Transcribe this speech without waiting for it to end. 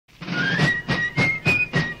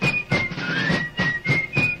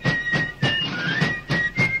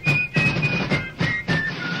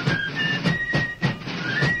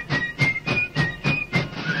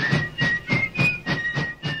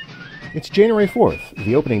January 4th,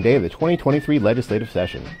 the opening day of the 2023 legislative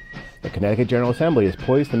session. The Connecticut General Assembly is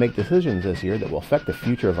poised to make decisions this year that will affect the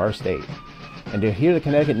future of our state. And to hear the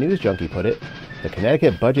Connecticut News Junkie put it, the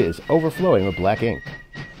Connecticut budget is overflowing with black ink.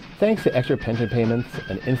 Thanks to extra pension payments,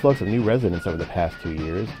 an influx of new residents over the past 2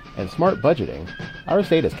 years, and smart budgeting, our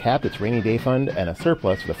state has capped its rainy day fund and a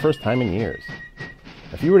surplus for the first time in years.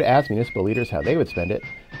 If you were to ask municipal leaders how they would spend it,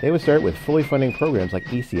 they would start with fully funding programs like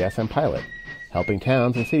ECS and Pilot, helping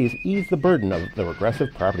towns and cities ease the burden of the regressive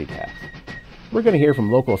property tax. We're going to hear from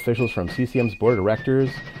local officials from CCM's board of directors,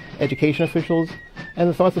 education officials, and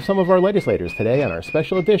the thoughts of some of our legislators today on our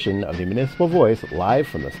special edition of the Municipal Voice live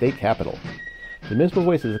from the state capitol. The Municipal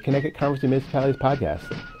Voice is a Connecticut Conference of Municipalities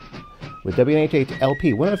podcast with WNHH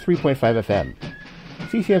LP 103.5 FM.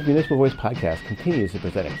 CCM's Municipal Voice podcast continues to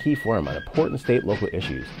present a key forum on important state local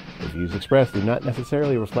issues. The views expressed do not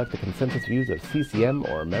necessarily reflect the consensus views of CCM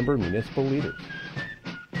or member municipal leaders.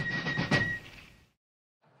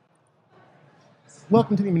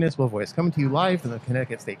 Welcome to the Municipal Voice, coming to you live from the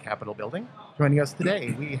Connecticut State Capitol building. Joining us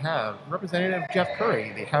today, we have Representative Jeff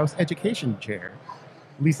Currey, the House Education Chair,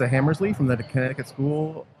 Lisan Hammersley from the Connecticut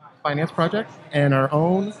School Finance Project, and our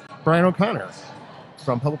own Brian O'Connor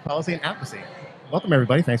from Public Policy and Advocacy. Welcome,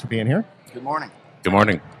 everybody. Thanks for being here. Good morning. Good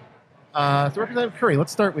morning. So, Representative Currey,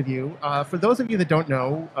 let's start with you. For those of you that don't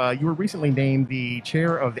know, you were recently named the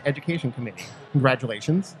chair of the Education Committee.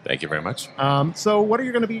 Congratulations. Thank you very much. So what are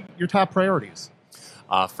going to be your top priorities?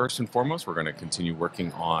 First and foremost, we're going to continue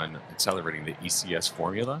working on accelerating the ECS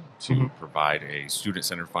formula to provide a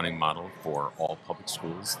student-centered funding model for all public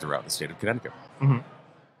schools throughout the state of Connecticut.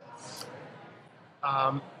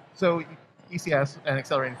 So ECS and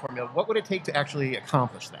accelerating formula, what would it take to actually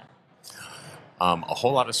accomplish that? A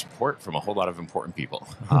whole lot of support from a whole lot of important people.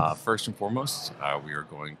 First and foremost, we are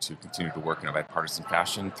going to continue to work in a bipartisan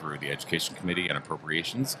fashion through the Education Committee and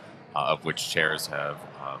Appropriations, of which chairs have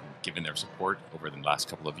given their support over the last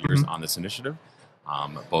couple of years on this initiative.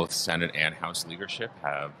 Both Senate and House leadership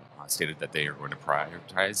have stated that they are going to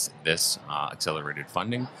prioritize this accelerated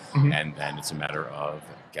funding, and then it's a matter of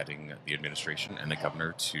getting the administration and the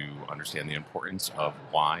governor to understand the importance of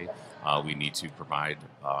why we need to provide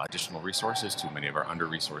additional resources to many of our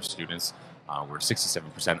under-resourced students, where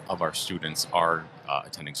 67% of our students are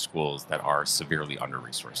attending schools that are severely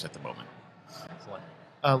under-resourced at the moment. Excellent.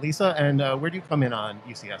 Lisa, and where do you come in on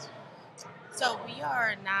ECS? So we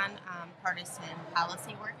are a non-partisan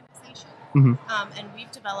policy organization, and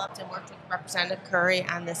we've developed and worked with Representative Currey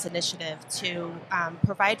on this initiative to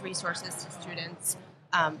provide resources to students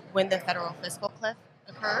when the federal fiscal cliff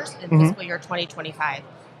occurs in fiscal year 2025.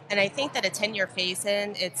 And I think that a 10-year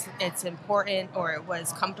phase-in, it's important, or it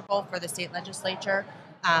was comfortable for the state legislature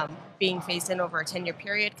being phased in over a 10-year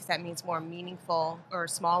period, because that means more meaningful or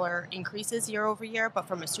smaller increases year over year. But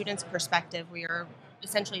from a student's perspective, we are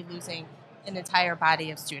essentially losing an entire body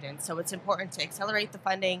of students. So it's important to accelerate the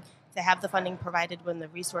funding, to have the funding provided when the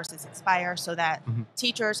resources expire, so that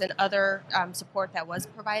teachers and other support that was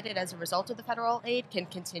provided as a result of the federal aid can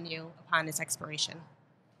continue upon its expiration.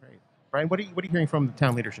 Great. Brian, what are you hearing from the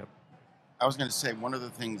town leadership? I was going to say one of the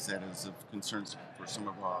things that is of concern for some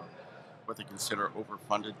of what they consider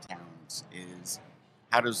overfunded towns is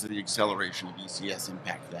how does the acceleration of ECS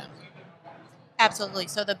impact them? Absolutely.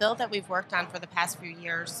 So the bill that we've worked on for the past few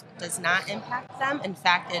years does not impact them. In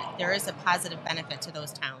fact, there is a positive benefit to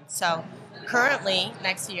those towns. So currently,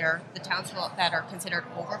 next year, the towns that are considered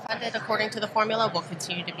overfunded according to the formula will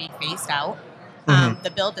continue to be phased out. The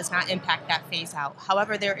bill does not impact that phase out.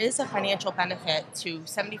 However, there is a financial benefit to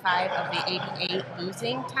 75 of the 88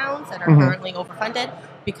 losing towns that are currently overfunded,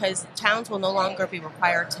 because towns will no longer be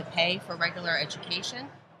required to pay for regular education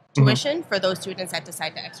tuition for those students that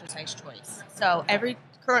decide to exercise choice. So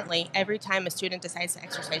currently, every time a student decides to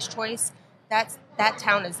exercise choice, that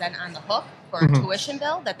town is then on the hook for a tuition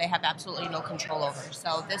bill that they have absolutely no control over.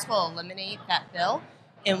 So this will eliminate that bill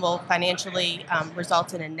and will financially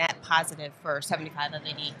result in a net positive for 75 of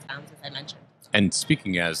 88 towns, as I mentioned. And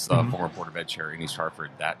speaking as the former Board of Ed chair in East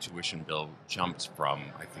Hartford, that tuition bill jumped from,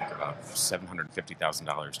 I think, about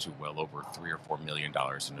 $750,000 to well over $3 or $4 million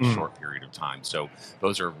in a short period of time. So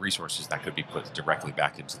those are resources that could be put directly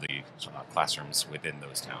back into the classrooms within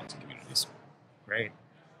those towns and communities. Great.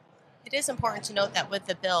 It is important to note that with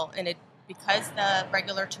the bill, because the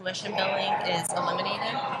regular tuition billing is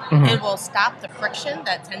eliminated, it will stop the friction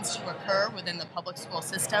that tends to occur within the public school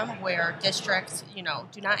system, where districts,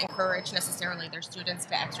 do not encourage necessarily their students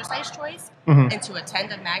to exercise choice and to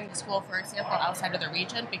attend a magnet school, for example, outside of the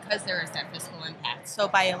region, because there is that fiscal impact. So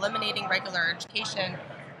by eliminating regular education,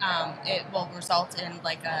 it will result in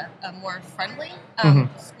a more friendly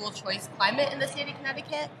school choice climate in the state of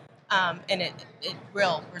Connecticut. and it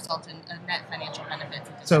will result in a net financial benefit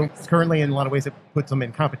to So districts. currently, in a lot of ways, it puts them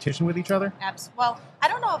in competition with each other? Well, I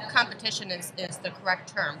don't know if competition is the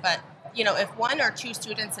correct term, but if one or two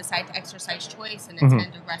students decide to exercise choice and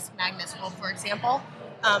attend a West Magnet school, for example,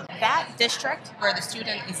 that district where the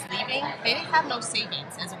student is leaving, they have no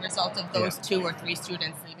savings as a result of those 2 or 3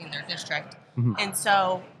 students leaving their district. And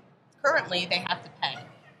so currently they have to pay.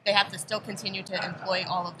 They have to still continue to employ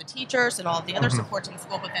all of the teachers and all of the other supports in the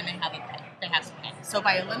school, but then they have to pay. So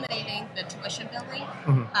by eliminating the tuition billing,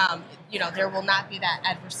 there will not be that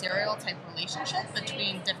adversarial type relationship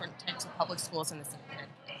between different types of public schools in the state of Connecticut.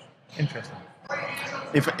 Interesting.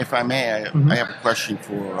 If I may, I have a question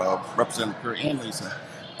for Representative Currey and Lisa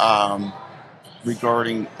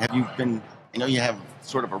regarding, you have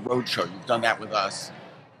sort of a roadshow. You've done that with us.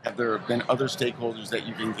 Have there been other stakeholders that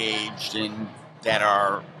you've engaged in that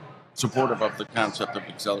are supportive of the concept of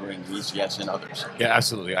accelerating the ECS and others? Yeah,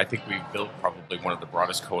 absolutely. I think we've built probably one of the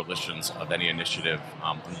broadest coalitions of any initiative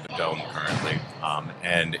under the dome currently.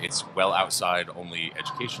 And it's well outside only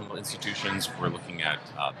educational institutions. We're looking at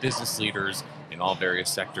business leaders in all various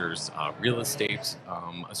sectors, real estate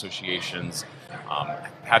associations,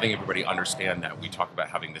 having everybody understand that we talk about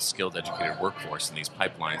having this skilled, educated workforce and these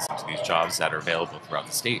pipelines into these jobs that are available throughout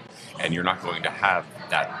the state. And you're not going to have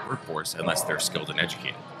that workforce unless they're skilled and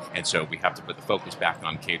educated. And so we have to put the focus back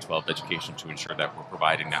on K-12 education to ensure that we're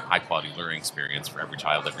providing that high-quality learning experience for every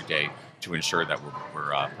child every day to ensure that we're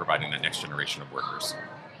providing that next generation of workers.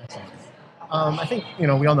 I think, we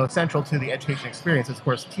all know central to the education experience is, of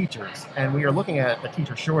course, teachers. And we are looking at a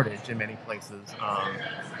teacher shortage in many places.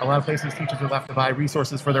 A lot of places, teachers are left to buy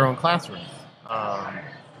resources for their own classrooms.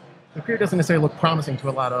 The career doesn't necessarily look promising to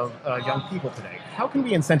a lot of young people today. How can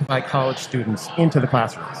we incentivize college students into the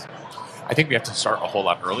classrooms? I think we have to start a whole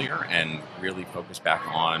lot earlier and really focus back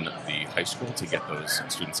on the high school to get those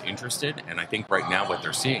students interested. And I think right now what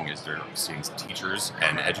they're seeing is they're seeing teachers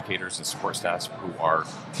and educators and support staff who are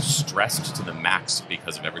stressed to the max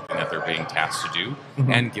because of everything that they're being tasked to do.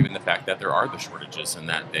 And given the fact that there are the shortages and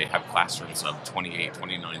that they have classrooms of 28,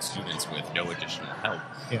 29 students with no additional help.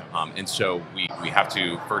 And so we have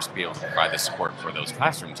to first be able to provide the support for those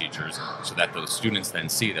classroom teachers so that those students then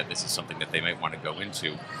see that this is something that they might want to go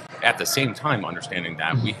into. At the same time, understanding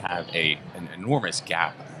that we have an enormous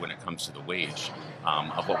gap when it comes to the wage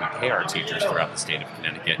of what we pay our teachers throughout the state of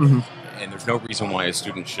Connecticut. And there's no reason why a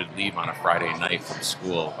student should leave on a Friday night from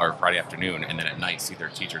school or Friday afternoon and then at night see their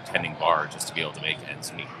teacher tending bar just to be able to make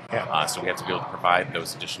ends meet. So we have to be able to provide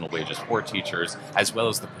those additional wages for teachers as well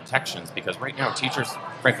as the protections, because right now teachers,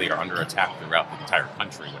 frankly, are under attack throughout the entire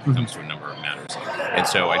country when it comes to a number of matters. And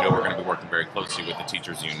so I know we're going to be working very closely with the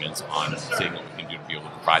teachers unions on seeing what we can do to be able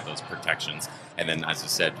to provide those protections. And then, as I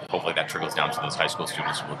said, hopefully that trickles down to those high school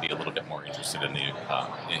students who will be a little bit more interested in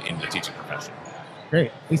the teaching profession.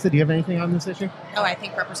 Great. Lisa, do you have anything on this issue? No, I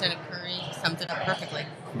think Representative Currey summed it up perfectly.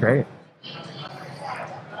 Great.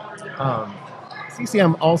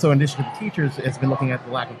 CCM also, in addition to the teachers, has been looking at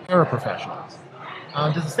the lack of paraprofessionals.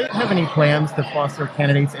 Does the state have any plans to foster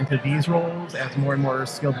candidates into these roles as more and more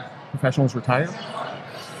skilled professionals retire?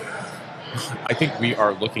 I think we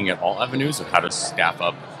are looking at all avenues of how to staff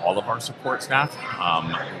up all of our support staff.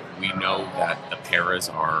 We know that the paras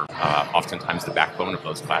are oftentimes the backbone of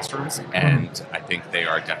those classrooms, and I think they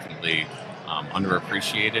are definitely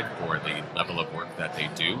underappreciated for the level of work that they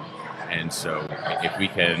do. And so if we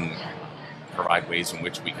can provide ways in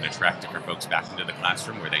which we can attract different folks back into the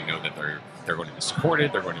classroom where they know that they're going to be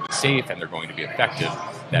supported, they're going to be safe, and they're going to be effective,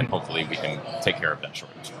 then hopefully we can take care of that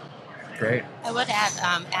shortage. Great. I would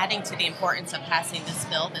add, adding to the importance of passing this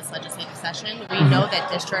bill this legislative session, we know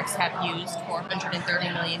that districts have used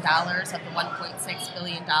 $430 million of the $1.6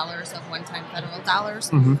 billion of one-time federal dollars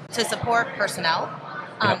to support personnel.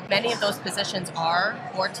 Many of those positions are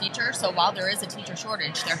for teachers, so while there is a teacher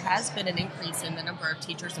shortage, there has been an increase in the number of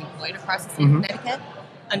teachers employed across the state of Connecticut.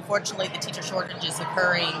 Unfortunately, the teacher shortage is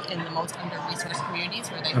occurring in the most under-resourced communities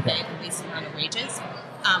where they pay the least amount of wages.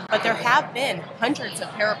 But there have been hundreds of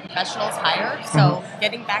paraprofessionals hired, so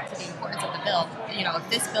getting back to the importance of the bill, if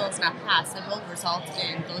this bill is not passed, it will result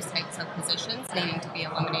in those types of positions needing to be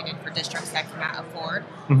eliminated for districts that cannot afford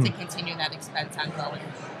to continue that expense ongoing.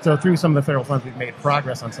 So through some of the federal funds, we've made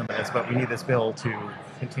progress on some of this, but we need this bill to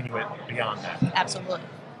continue it beyond that. Absolutely.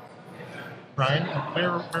 Brian,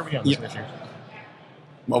 where are we on this issue?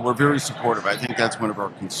 Well, we're very supportive. I think that's one of our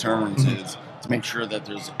concerns is to make sure that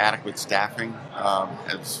there's adequate staffing.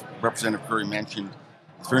 As Representative Currey mentioned,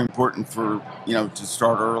 it's very important for, to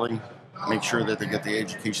start early, make sure that they get the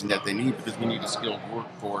education that they need, because we need a skilled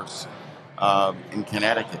workforce in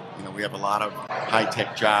Connecticut. We have a lot of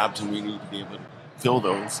high-tech jobs, and we need to be able to fill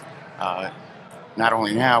those. not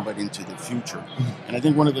only now but into the future. And I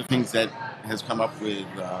think one of the things that has come up with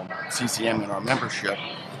CCM and our membership,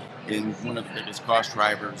 and one of the biggest cost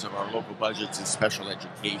drivers of our local budgets is special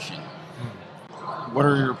education. What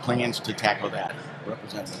are your plans to tackle that,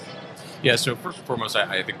 Representative? Yeah, so first and foremost,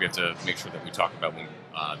 I think we have to make sure that we talk about when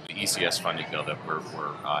the ECS funding bill that we're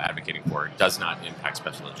advocating for does not impact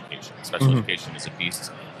special education. Special education is a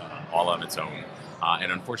beast all on its own.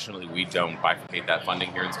 And unfortunately, we don't bifurcate that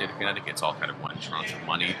funding here in the state of Connecticut. It's all kind of one tranche of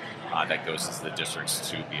money that goes to the districts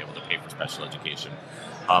to be able to pay for special education.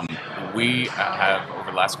 We have,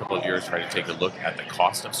 over the last couple of years, tried to take a look at the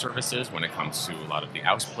cost of services when it comes to a lot of the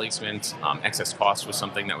house placement. Excess cost was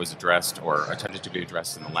something that was addressed or attempted to be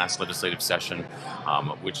addressed in the last legislative session,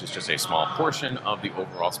 which is just a small portion of the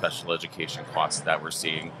overall special education costs that we're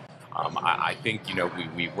seeing. I think,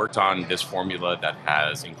 we worked on this formula that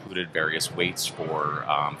has included various weights for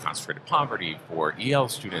concentrated poverty, for EL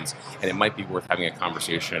students, and it might be worth having a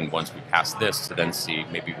conversation once we pass this to then see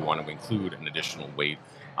maybe we want to include an additional weight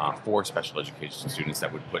for special education students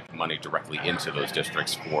that would put money directly into those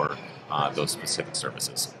districts for those specific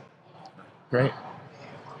services. Great.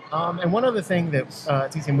 And one other thing that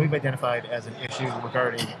CCM we've identified as an issue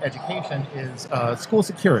regarding education is school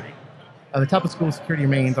security. The topic of school security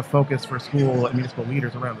remains a focus for school and municipal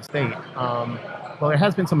leaders around the state. While there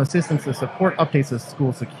has been some assistance to support updates of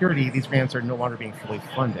school security, these grants are no longer being fully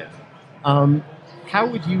funded. How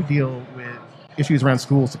would you deal with issues around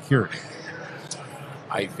school security?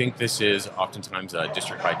 I think this is oftentimes a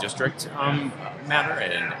district by district matter,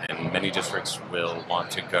 and many districts will want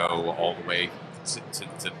to go all the way to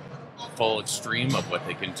the full extreme of what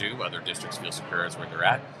they can do. Other districts feel secure as where they're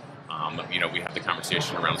at. We have the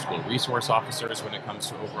conversation around school resource officers when it comes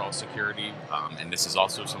to overall security, and this is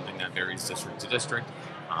also something that varies district to district.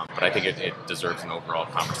 But I think it deserves an overall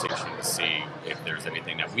conversation to see if there's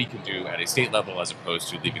anything that we can do at a state level as opposed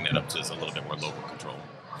to leaving that up to a little bit more local control.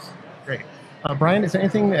 Great. Brian, is there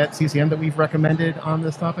anything at CCM that we've recommended on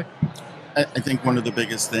this topic? I think one of the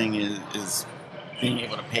biggest thing is being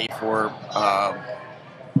able to pay for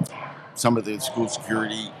some of the school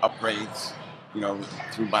security upgrades,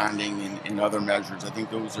 through bonding and other measures. I think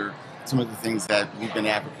those are some of the things that we've been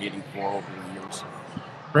advocating for over the years.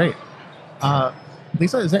 Great.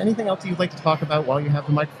 Lisa, is there anything else you'd like to talk about while you have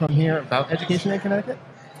the microphone here about education in Connecticut?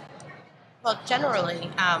 Well, generally,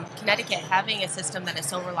 Connecticut having a system that is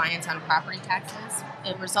so reliant on property taxes,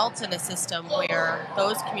 it results in a system where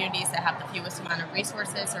those communities that have the fewest amount of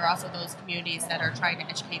resources are also those communities that are trying to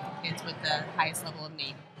educate the kids with the highest level of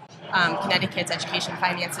need. Connecticut's education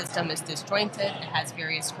finance system is disjointed. It has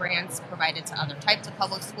various grants provided to other types of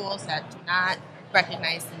public schools that do not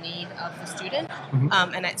recognize the need of the student.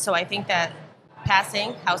 So I think that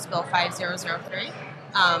passing House Bill 5003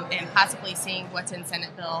 and possibly seeing what's in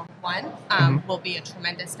Senate Bill 1 will be a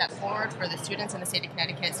tremendous step forward for the students in the state of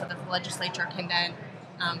Connecticut so that the legislature can then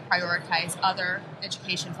prioritize other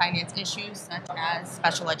education finance issues such as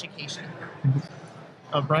special education.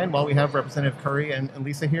 Brian, while we have Representative Currey and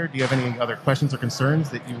Lisa here, do you have any other questions or concerns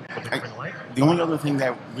that you would like to bring to light? The only other thing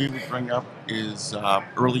that we would bring up is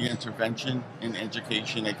early intervention in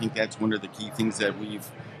education. I think that's one of the key things that we've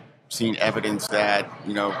seen evidence that,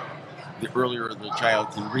 the earlier the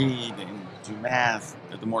child can read and do math,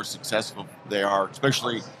 the more successful they are.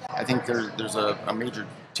 Especially, I think there's a major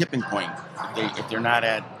tipping point. If they're not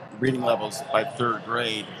at reading levels by third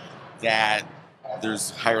grade, that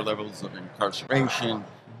there's higher levels of incarceration,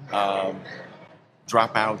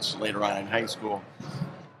 dropouts later on in high school.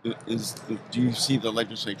 Do you see the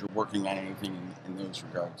legislature working on anything in those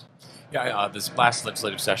regards? Yeah, this last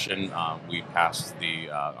legislative session, we passed the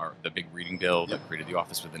big reading bill that created the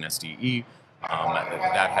Office with an SDE.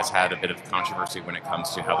 That has had a bit of controversy when it comes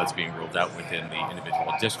to how that's being rolled out within the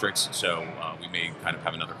individual districts. So we may kind of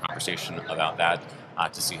have another conversation about that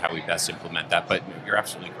to see how we best implement that. But you're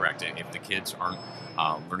absolutely correct. If the kids aren't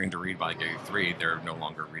learning to read by grade 3, they're no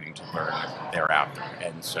longer reading to learn thereafter.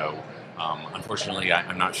 And so unfortunately,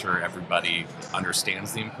 I'm not sure everybody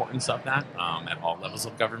understands the importance of that at all levels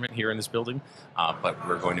of government here in this building. But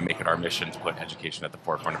we're going to make it our mission to put education at the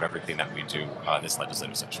forefront of everything that we do this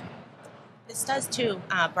legislative session. This does too,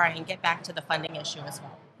 Brian, get back to the funding issue as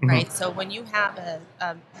well, right? So when you have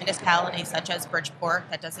a municipality such as Bridgeport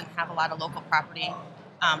that doesn't have a lot of local property,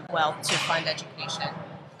 to fund education,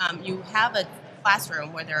 you have a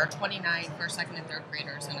classroom where there are 29 first, second, and third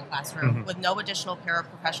graders in a classroom with no additional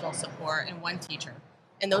paraprofessional support and one teacher.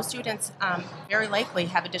 And those students very likely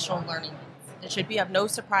have additional learning needs. It should be of no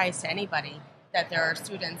surprise to anybody that there are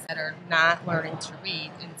students that are not learning to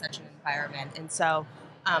read in such an environment. And so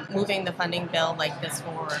moving the funding bill like this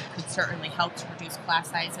forward could certainly help to reduce class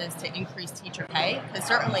sizes, to increase teacher pay. Because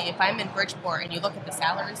certainly if I'm in Bridgeport and you look at the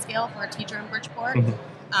salary scale for a teacher in Bridgeport,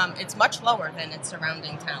 it's much lower than its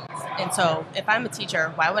surrounding towns. And so if I'm a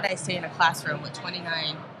teacher, why would I stay in a classroom with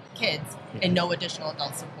 29 kids and no additional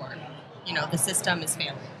adult support? You know, the system is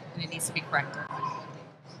failing and it needs to be corrected.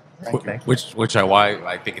 Which why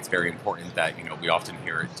I think it's very important that, you know, we often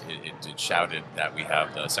hear it shouted that we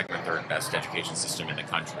have the second or third best education system in the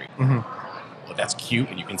country. Well, that's cute,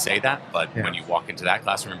 and you can say that, but when you walk into that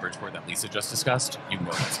classroom in Bridgeport that Lisa just discussed, you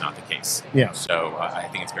know that's not the case. So I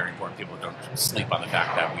think it's very important people don't sleep on the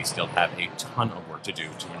fact that we still have a ton of work to do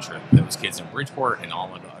to ensure that those kids in Bridgeport and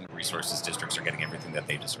all of the under-resourced districts are getting everything that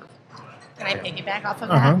they deserve. Can I piggyback off of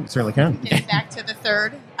that? You certainly can. Getting back to the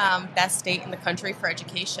third best state in the country for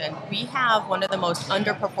education, we have one of the most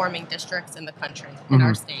underperforming districts in the country, in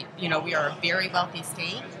our state. You know, we are a very wealthy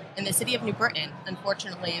state, and the city of New Britain,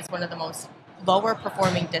 unfortunately, is one of the most lower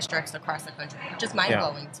performing districts across the country, which is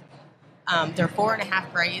mind-blowing to me. They're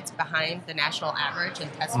 4.5 grades behind the national average in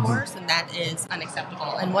test scores, and that is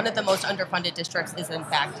unacceptable. And one of the most underfunded districts is, in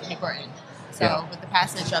fact, New Britain. So with the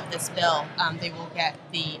passage of this bill, they will get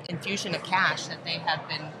the infusion of cash that they have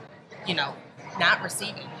been, you know, not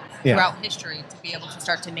receiving throughout history to be able to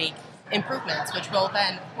start to make improvements, which will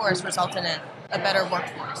then, of course, result in a better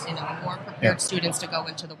workforce, you know, more prepared students to go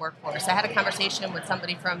into the workforce. I had a conversation with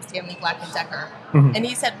somebody from Stanley Black & Decker, and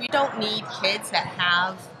he said, we don't need kids that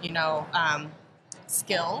have, you know,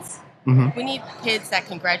 skills. We need kids that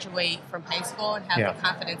can graduate from high school and have the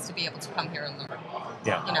confidence to be able to come here and learn.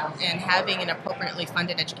 You know, and having an appropriately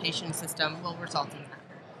funded education system will result in that.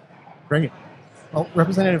 Great. Well,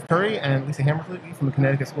 Representative Currey and Lisan Hammersley from the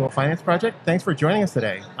Connecticut School of Finance Project, thanks for joining us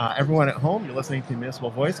today. Everyone at home, you're listening to Municipal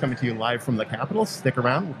Voice coming to you live from the Capitol. Stick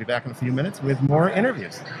around. We'll be back in a few minutes with more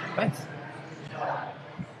interviews. Thanks.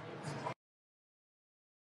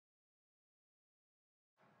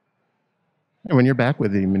 And when you're back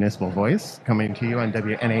with the Municipal Voice coming to you on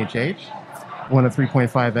WNHH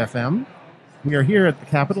 103.5 FM, we are here at the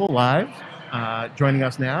Capitol live. Joining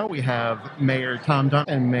us now, we have Mayor Tom Dunn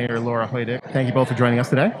and Mayor Laura Hoydick. Thank you both for joining us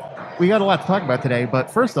today. We got a lot to talk about today,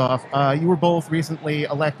 but first off, you were both recently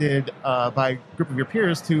elected by a group of your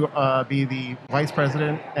peers to be the Vice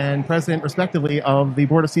President and President, respectively, of the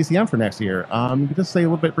Board of CCM for next year. You could just say a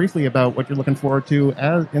little bit briefly about what you're looking forward to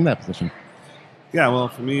in that position. Yeah, well,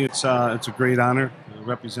 for me, it's a great honor to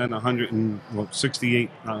represent 168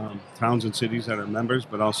 towns and cities that are members,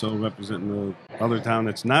 but also representing the other town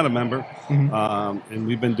that's not a member. And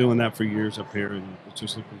we've been doing that for years up here, and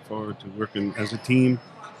just looking forward to working as a team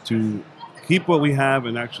to keep what we have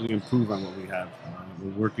and actually improve on what we have. We're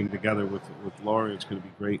working together with Laura. It's going to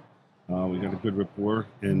be great. We got a good rapport,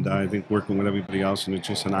 and I think working with everybody else, and it's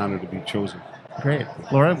just an honor to be chosen. Great.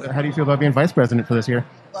 Laura, how do you feel about being Vice President for this year?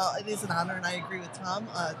 Well, it is an honor, and I agree with Tom.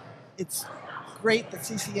 It's great that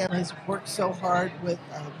CCM has worked so hard with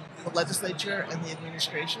the legislature and the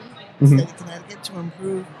administration in the state of Connecticut to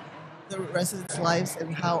improve the residents' lives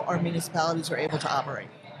and how our municipalities are able to operate.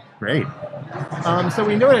 Great. So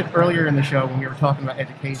we noted earlier in the show when we were talking about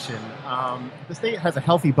education, the state has a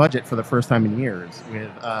healthy budget for the first time in years with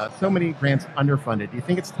so many grants underfunded. Do you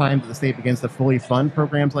think it's time that the state begins to fully fund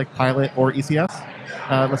programs like Pilot or ECS?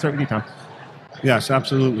 Let's start with you, Tom. Yes,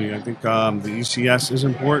 absolutely. I think the ECS is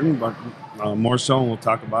important, but more so, and we'll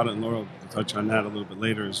talk about it, and Laura will touch on that a little bit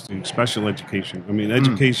later, is the special education. I mean,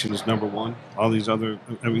 education is number one.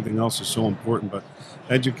 Everything else is so important, but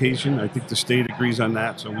education, I think the state agrees on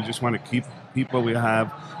that, so we just want to keep what we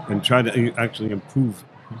have and try to actually improve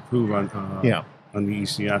on the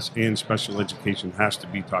ECS, and special education has to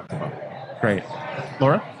be talked about. Great.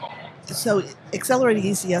 Laura? So accelerating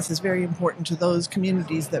ECS is very important to those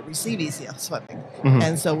communities that receive ECS funding,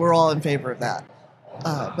 and so we're all in favor of that.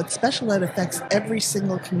 But special ed affects every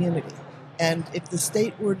single community, and if the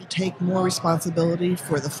state were to take more responsibility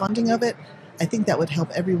for the funding of it, I think that would help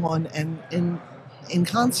everyone, and in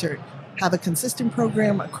concert, have a consistent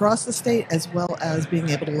program across the state, as well as being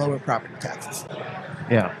able to lower property taxes.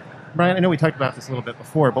 Yeah. Brian, I know we talked about this a little bit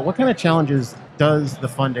before, but what kind of challenges does the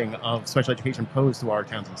funding of special education pose to our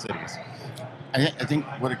towns and cities? I think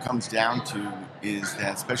what it comes down to is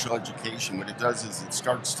that special education, what it does is it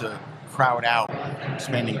starts to crowd out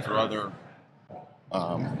spending for other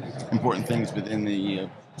important things within the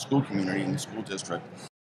school community and the school district.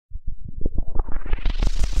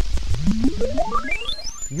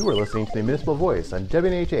 You are listening to the Municipal Voice on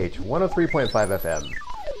WNHH 103.5 FM.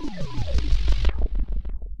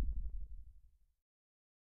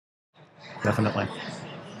 Definitely.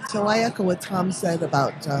 So I echo what Tom said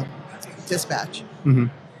about dispatch.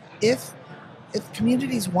 If if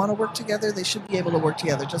communities want to work together, they should be able to work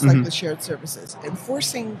together, just like with shared services.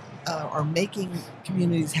 Enforcing or making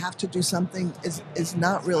communities have to do something is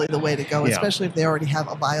not really the way to go, especially if they already have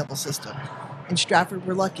a viable system. In Stratford,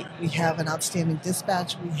 we're lucky. We have an outstanding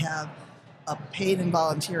dispatch. We have a paid and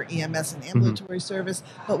volunteer EMS and ambulatory service,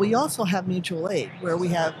 but we also have mutual aid, where we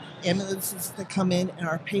have ambulances that come in, and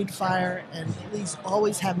our paid fire and police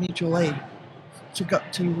always have mutual aid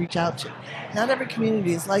to reach out to. Not every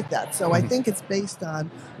community is like that, so I think it's based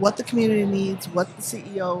on what the community needs, what the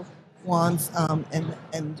CEO wants,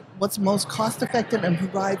 and what's most cost effective and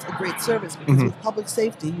provides a great service. Because with public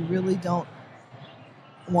safety, you really don't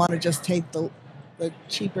want to just take the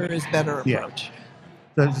cheaper is better approach.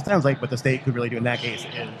 So it sounds like what the state could really do in that case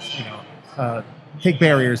is, take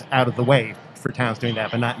barriers out of the way for towns doing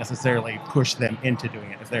that, but not necessarily push them into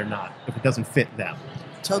doing it if it doesn't fit them.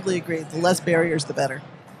 Totally agree. The less barriers, the better.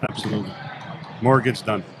 Absolutely. More gets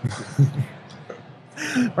done.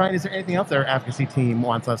 Brian, is there anything else that our advocacy team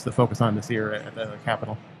wants us to focus on this year at the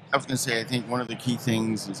Capitol? I was going to say, I think one of the key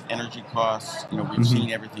things is energy costs. We've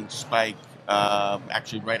seen everything spike,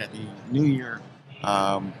 actually right at the new year,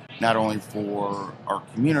 not only for our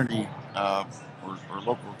community or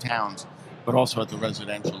local towns, but also at the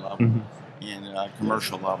residential level and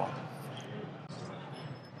commercial level.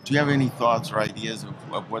 Do you have any thoughts or ideas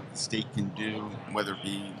of what the state can do, whether it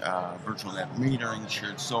be virtual net metering,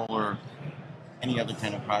 shared solar, any other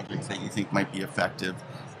kind of projects that you think might be effective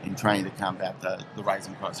in trying to combat the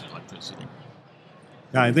rising cost of electricity?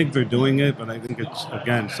 Yeah, I think they're doing it, but I think it's,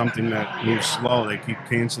 again, something that moves slow. They keep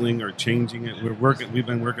canceling or changing it. We've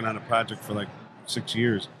been working on a project for like 6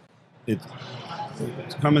 years. It's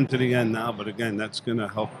coming to the end now, but again, that's going to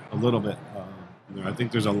help a little bit. I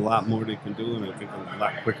think there's a lot more they can do, and I think a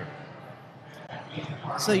lot quicker.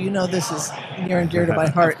 So this is near and dear to my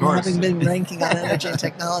heart, and having been ranking on energy and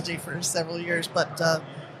technology for several years. But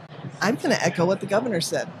I'm going to echo what the governor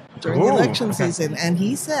said during the election season, and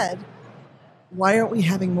he said, "Why aren't we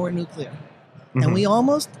having more nuclear?" And we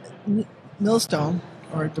almost, Millstone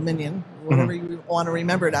or Dominion, whatever you want to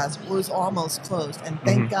remember it as, was almost closed, and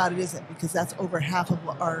thank God it isn't, because that's over half of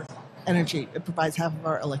our energy. It provides half of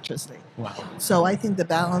our electricity. Wow. So I think the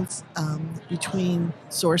balance between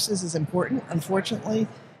sources is important. Unfortunately,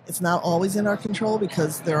 it's not always in our control,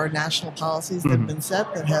 because there are national policies that have been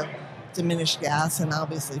set that have diminished gas and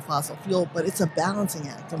obviously fossil fuel, but it's a balancing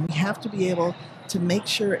act, and we have to be able to make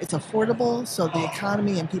sure it's affordable so the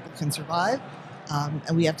economy and people can survive,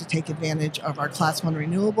 and we have to take advantage of our Class 1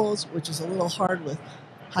 renewables, which is a little hard with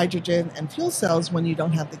hydrogen and fuel cells when you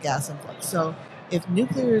don't have the gas influx. So if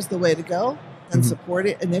nuclear is the way to go, then support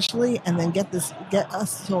it initially, and then get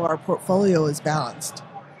us so our portfolio is balanced.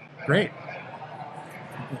 Great.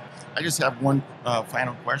 I just have one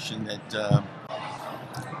final question that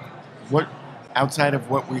what, outside of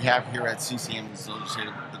what we have here at CCM's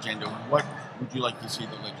legislative agenda, what would you like to see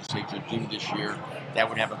the legislature do this year that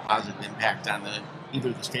would have a positive impact on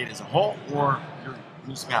either the state as a whole or your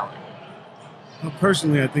municipality? Well,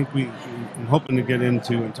 personally, I think I'm hoping to get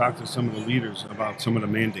into and talk to some of the leaders about some of the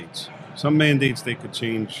mandates. Some mandates they could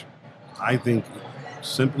change, I think,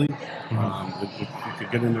 simply. We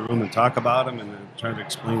could get in the room and talk about them and try to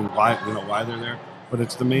explain why they're there. But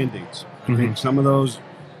it's the mandates. I think some of those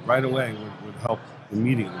right away would help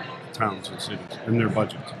immediately towns and cities in their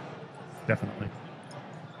budgets. Definitely.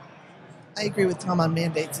 I agree with Tom on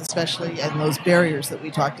mandates, especially, and those barriers that we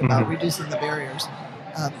talked about, reducing the barriers.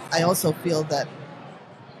 I also feel that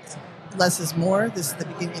less is more. This is the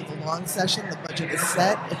beginning of the long session. The budget is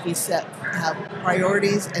set. If we have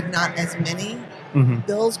priorities and not as many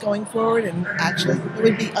bills going forward, and actually, it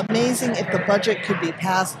would be amazing if the budget could be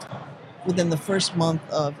passed within the first month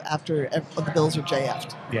after the bills are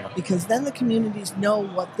JF'd. Yeah. Because then the communities know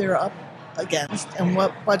what they're up against and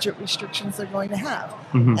what budget restrictions they're going to have,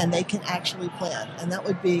 and they can actually plan. And that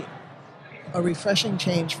would be a refreshing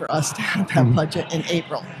change for us to have that budget in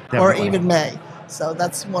April or even May. So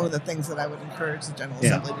that's one of the things that I would encourage the General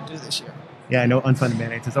Assembly to do this year. Yeah, I know unfunded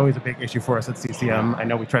mandates is always a big issue for us at CCM. I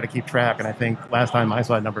know we try to keep track, and I think last time I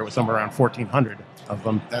saw a number, it was somewhere around 1,400 of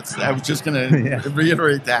them. I was just going to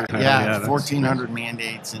reiterate that. 1,400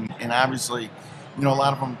 mandates, and obviously, a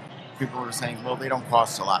lot of them, people were saying, well, they don't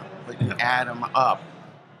cost a lot, but you add them up,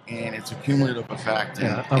 and it's a cumulative effect.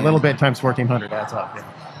 And, a little bit times 1,400 adds up. Yeah.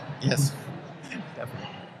 Yes. Definitely.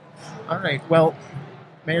 All right. Well,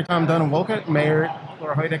 Mayor Tom Dunn of Wolcott, Mayor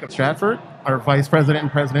Laura Hoydick of Stratford, our Vice President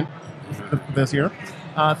and President this year.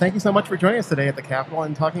 Thank you so much for joining us today at the Capitol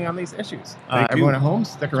and talking on these issues. Everyone at home,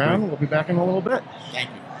 stick around. We'll be back in a little bit. Thank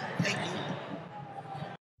you. Thank you.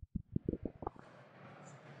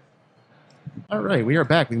 All right, we are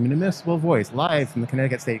back with Municipal Voice, live from the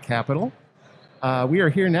Connecticut State Capitol. We are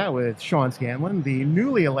here now with Sean Scanlon, the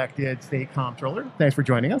newly elected State Comptroller. Thanks for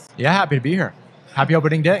joining us. Yeah, happy to be here. Happy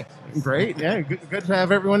opening day. Great, yeah, good to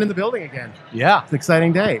have everyone in the building again. Yeah. It's an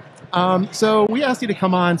exciting day. So we asked you to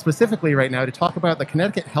come on specifically right now to talk about the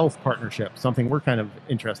Connecticut Health Partnership, something we're kind of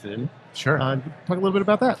interested in. Sure. Talk a little bit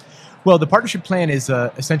about that. Well, the partnership plan is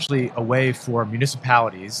essentially a way for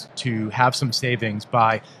municipalities to have some savings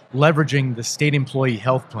by leveraging the state employee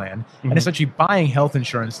health plan and essentially buying health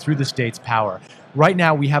insurance through the state's power. Right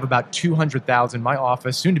now, we have about 200,000. My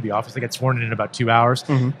office, soon to be office, they get sworn in about 2 hours.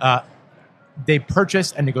 They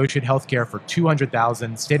purchase and negotiate health care for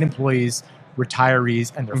 200,000 state employees,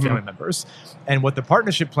 retirees, and their family members. And what the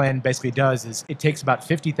partnership plan basically does is it takes about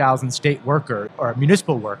 50,000 state worker or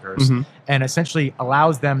municipal workers and essentially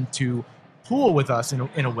allows them to pool with us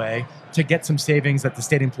in a way to get some savings that the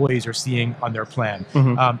state employees are seeing on their plan.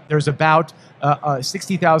 There's about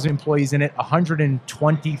 60,000 employees in it,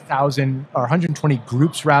 120,000 or 120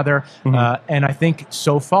 groups rather. And I think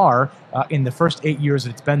so far in the first 8 years that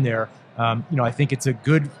it's been there, I think it's a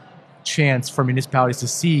good chance for municipalities to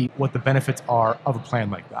see what the benefits are of a plan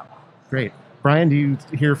like that. Great. Brian, do you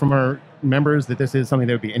hear from our members that this is something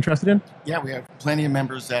they would be interested in? Yeah, we have plenty of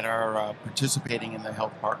members that are participating in the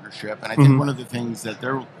health partnership. And I think one of the things that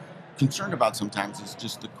they're concerned about sometimes is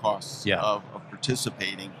just the costs of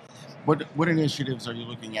participating. What initiatives are you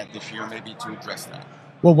looking at this year maybe to address that?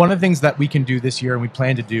 Well, one of the things that we can do this year and we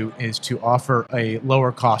plan to do is to offer a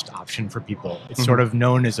lower cost option for people. It's sort of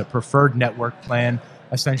known as a preferred network plan.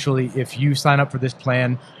 Essentially, if you sign up for this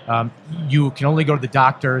plan, you can only go to the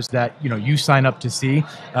doctors that you sign up to see.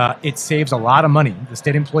 It saves a lot of money. The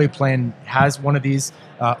state employee plan has one of these.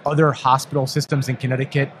 Other hospital systems in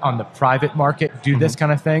Connecticut on the private market do this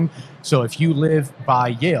kind of thing. So if you live by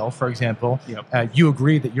Yale, for example, you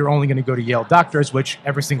agree that you're only going to go to Yale doctors, which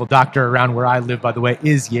every single doctor around where I live, by the way,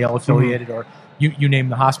 is Yale affiliated or you name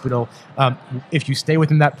the hospital. If you stay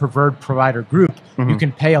within that preferred provider group, you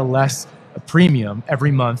can pay a less premium every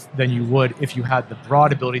month than you would if you had the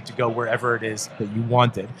broad ability to go wherever it is that you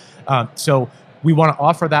wanted. So we want to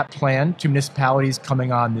offer that plan to municipalities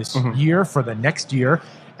coming on this year for the next year.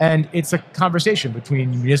 And it's a conversation between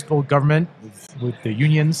municipal government, with the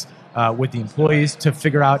unions, with the employees to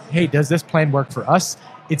figure out, hey, does this plan work for us?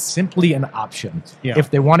 It's simply an option. If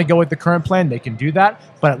they want to go with the current plan, they can do that.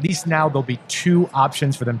 But at least now there'll be two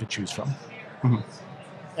options for them to choose from.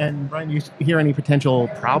 And Brian, do you hear any potential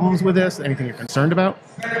problems with this? Anything you're concerned about?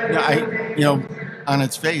 Yeah, on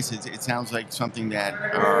its face, it sounds like something that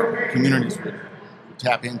our communities would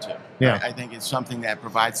tap into. Yeah. I think it's something that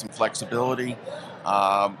provides some flexibility,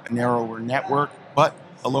 a narrower network, but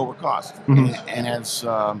a lower cost. And as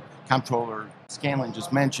Comptroller Scanlon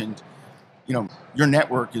just mentioned, your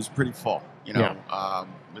network is pretty full,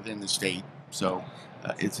 within the state. So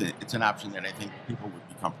it's an option that I think people would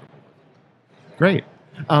be comfortable with. Great.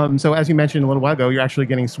 So as you mentioned a little while ago, you're actually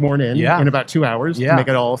getting sworn in about 2 hours to make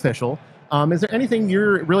it all official. Is there anything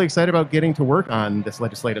you're really excited about getting to work on this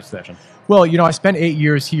legislative session? Well, I spent 8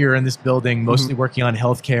 years here in this building, mostly working on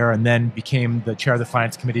healthcare, and then became the chair of the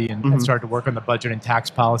Finance Committee and started to work on the budget and tax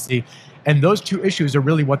policy. And those two issues are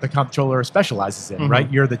really what the comptroller specializes in,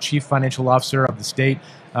 right? You're the chief financial officer of the state.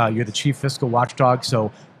 You're the chief fiscal watchdog.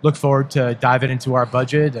 So look forward to diving into our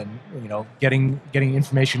budget and getting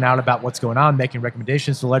information out about what's going on, making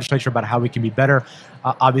recommendations to the legislature about how we can be better.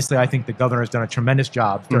 Obviously, I think the governor has done a tremendous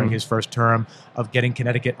job during his first term of getting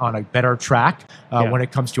Connecticut on a better track when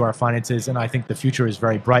it comes to our finances, and I think the future is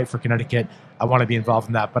very bright for Connecticut. I want to be involved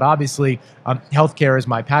in that. But obviously, healthcare is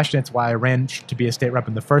my passion. It's why I ran to be a state rep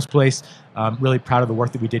in the first place. Really proud of the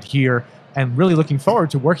work that we did here, and really looking forward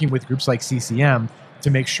to working with groups like CCM to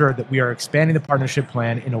make sure that we are expanding the partnership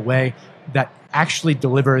plan in a way that actually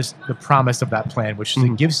delivers the promise of that plan, which is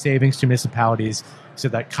to give savings to municipalities so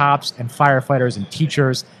that cops and firefighters and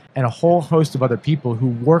teachers and a whole host of other people who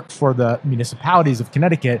work for the municipalities of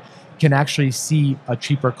Connecticut can actually see a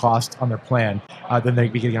cheaper cost on their plan than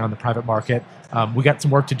they'd be getting on the private market. We got some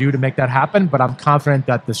work to do to make that happen, but I'm confident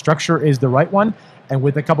that the structure is the right one. And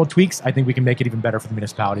with a couple of tweaks, I think we can make it even better for the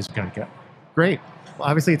municipalities of Connecticut. Great. Well,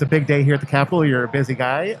 obviously, it's a big day here at the Capitol. You're a busy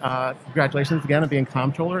guy. Congratulations again on being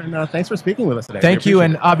comptroller, and thanks for speaking with us today. Thank you,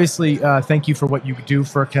 and obviously, thank you for what you do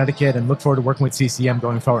for Connecticut, and look forward to working with CCM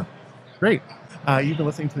going forward. Great. You've been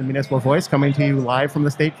listening to the Municipal Voice, coming to you live from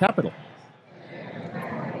the state Capitol.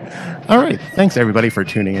 All right. Thanks, everybody, for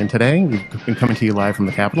tuning in today. We've been coming to you live from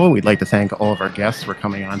the Capitol. We'd like to thank all of our guests for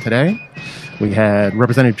coming on today. We had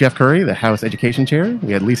Representative Jeff Currey, the House Education Chair.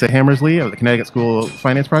 We had Lisan Hammersley of the Connecticut School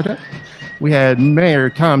Finance Project. We had Mayor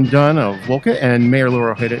Tom Dunn of Wolcott and Mayor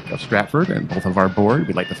Laura Hoydick of Stratford, and both of our board.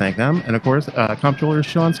 We'd like to thank them. And, of course, Comptroller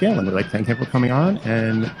Sean Scanlon. We'd like to thank him for coming on.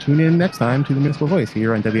 And tune in next time to the Municipal Voice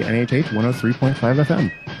here on WNHH 103.5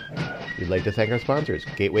 FM. We'd like to thank our sponsors,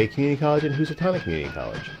 Gateway Community College and Housatonic Community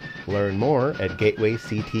College. Learn more at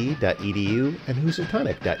gatewayct.edu and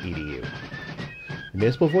housatonic.edu. The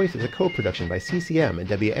Municipal Voice is a co-production by CCM and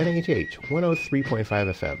WNHH 103.5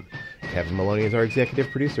 FM. Kevin Maloney is our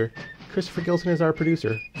executive producer. Christopher Gilson is our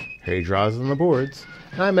producer. Harry Draws on the boards.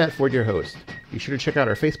 And I'm Matt Ford, your host. Be sure to check out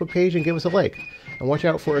our Facebook page and give us a like. And watch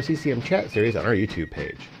out for our CCM chat series on our YouTube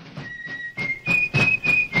page.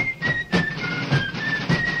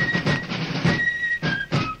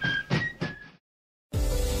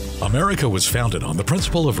 America was founded on the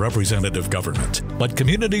principle of representative government, but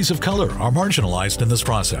communities of color are marginalized in this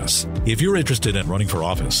process. If you're interested in running for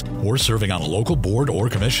office or serving on a local board or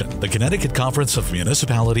commission, the Connecticut Conference of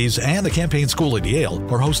Municipalities and the Campaign School at Yale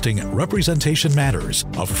are hosting Representation Matters,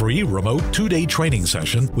 a free remote 2-day training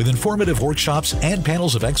session with informative workshops and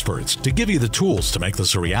panels of experts to give you the tools to make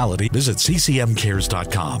this a reality. Visit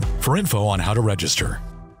ccmcares.com for info on how to register.